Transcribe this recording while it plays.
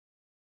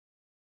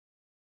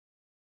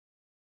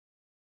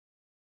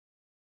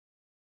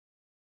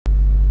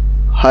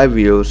Hi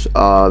viewers,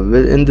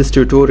 in this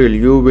tutorial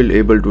you will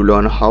able to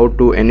learn how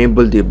to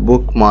enable the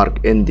bookmark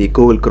in the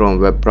Google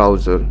Chrome web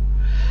browser.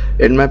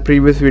 In my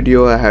previous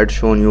video I had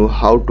shown you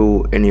how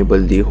to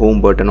enable the home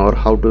button or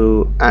how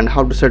to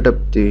set up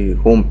the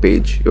home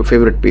page, your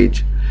favorite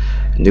page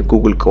in the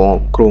Google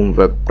Chrome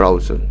web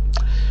browser.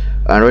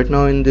 And right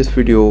now in this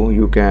video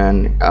you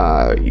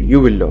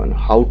will learn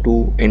how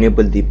to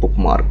enable the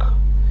bookmark.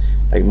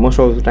 Like most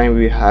of the time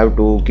we have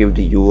to give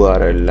the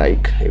URL.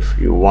 Like if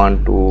you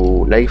want to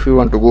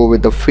go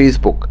with the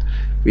Facebook,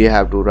 we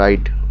have to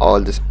write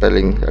all the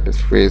spelling, that is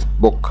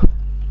facebook.com.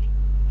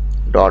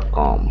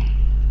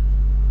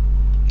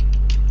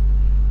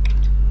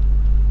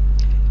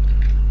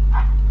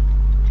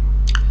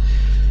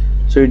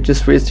 So it's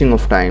just wasting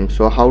of time.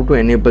 So how to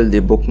enable the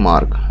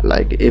bookmark?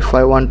 Like if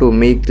I want to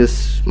make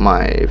this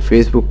my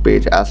Facebook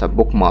page as a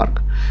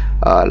bookmark,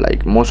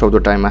 like most of the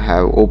time I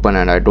have open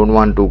and I don't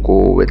want to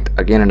go with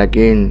again and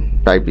again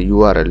type the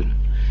URL.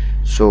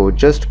 So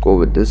just go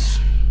with this.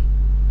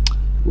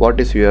 What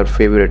is your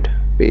favorite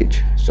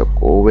page? So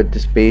go with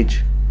this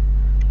page,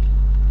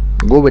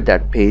 go with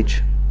that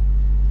page,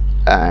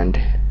 and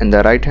in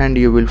the right hand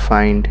you will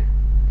find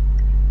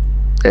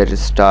there is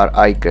star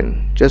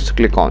icon. Just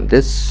click on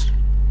this,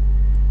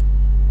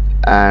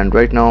 and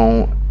right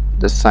now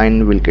the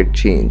sign will get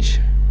changed.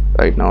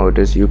 Right now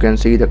you can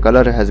see the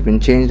color has been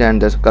changed and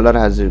this color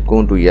has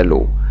gone to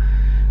yellow.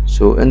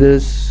 So in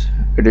this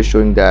it is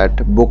showing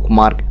that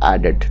bookmark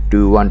added. Do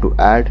you want to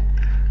add?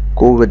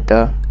 Go with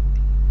the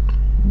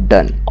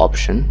done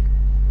option,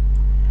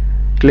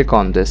 click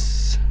on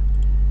this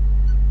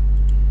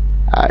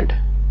add,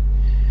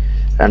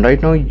 and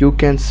right now you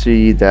can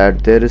see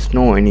that there is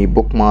no any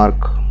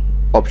bookmark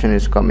option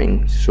is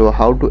coming. So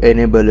how to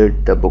enable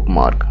it, the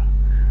bookmark?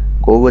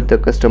 Go with the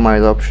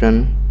customize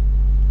option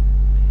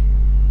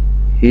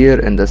here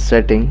in the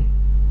setting,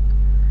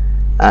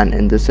 and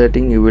in the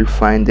setting you will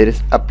find there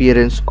is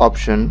appearance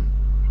option,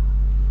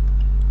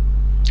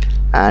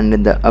 and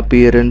in the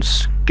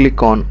appearance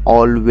click on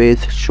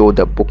always show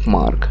the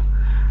bookmark.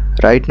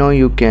 Right now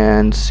you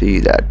can see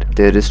that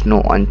there is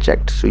no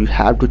unchecked, so you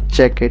have to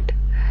check it.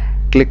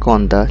 Click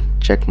on the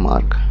check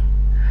mark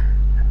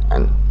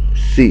and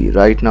see,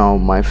 right now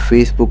my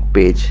Facebook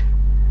page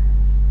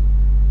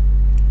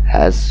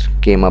has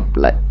came up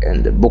like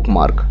in the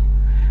bookmark.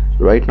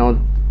 Right now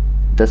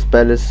the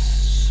spell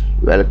is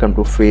welcome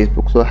to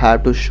Facebook, so I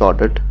have to short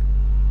it.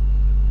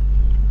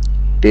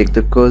 Take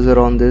the cursor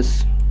on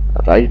this,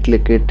 right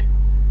click it,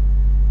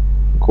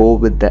 go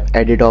with the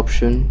edit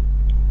option,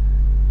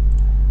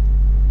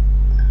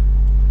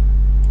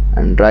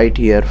 and right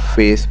here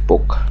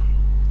Facebook,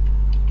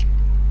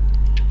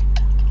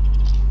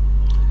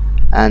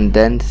 and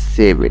then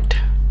save it.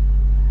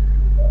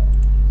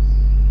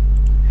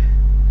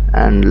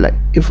 And like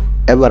if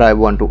ever I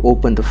want to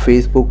open the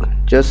Facebook,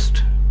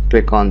 just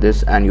click on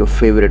this and your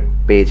favorite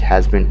page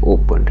has been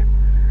opened.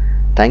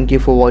 Thank you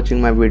for watching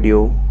my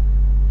video.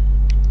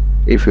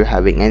 If you're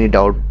having any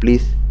doubt,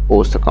 please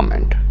post a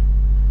comment.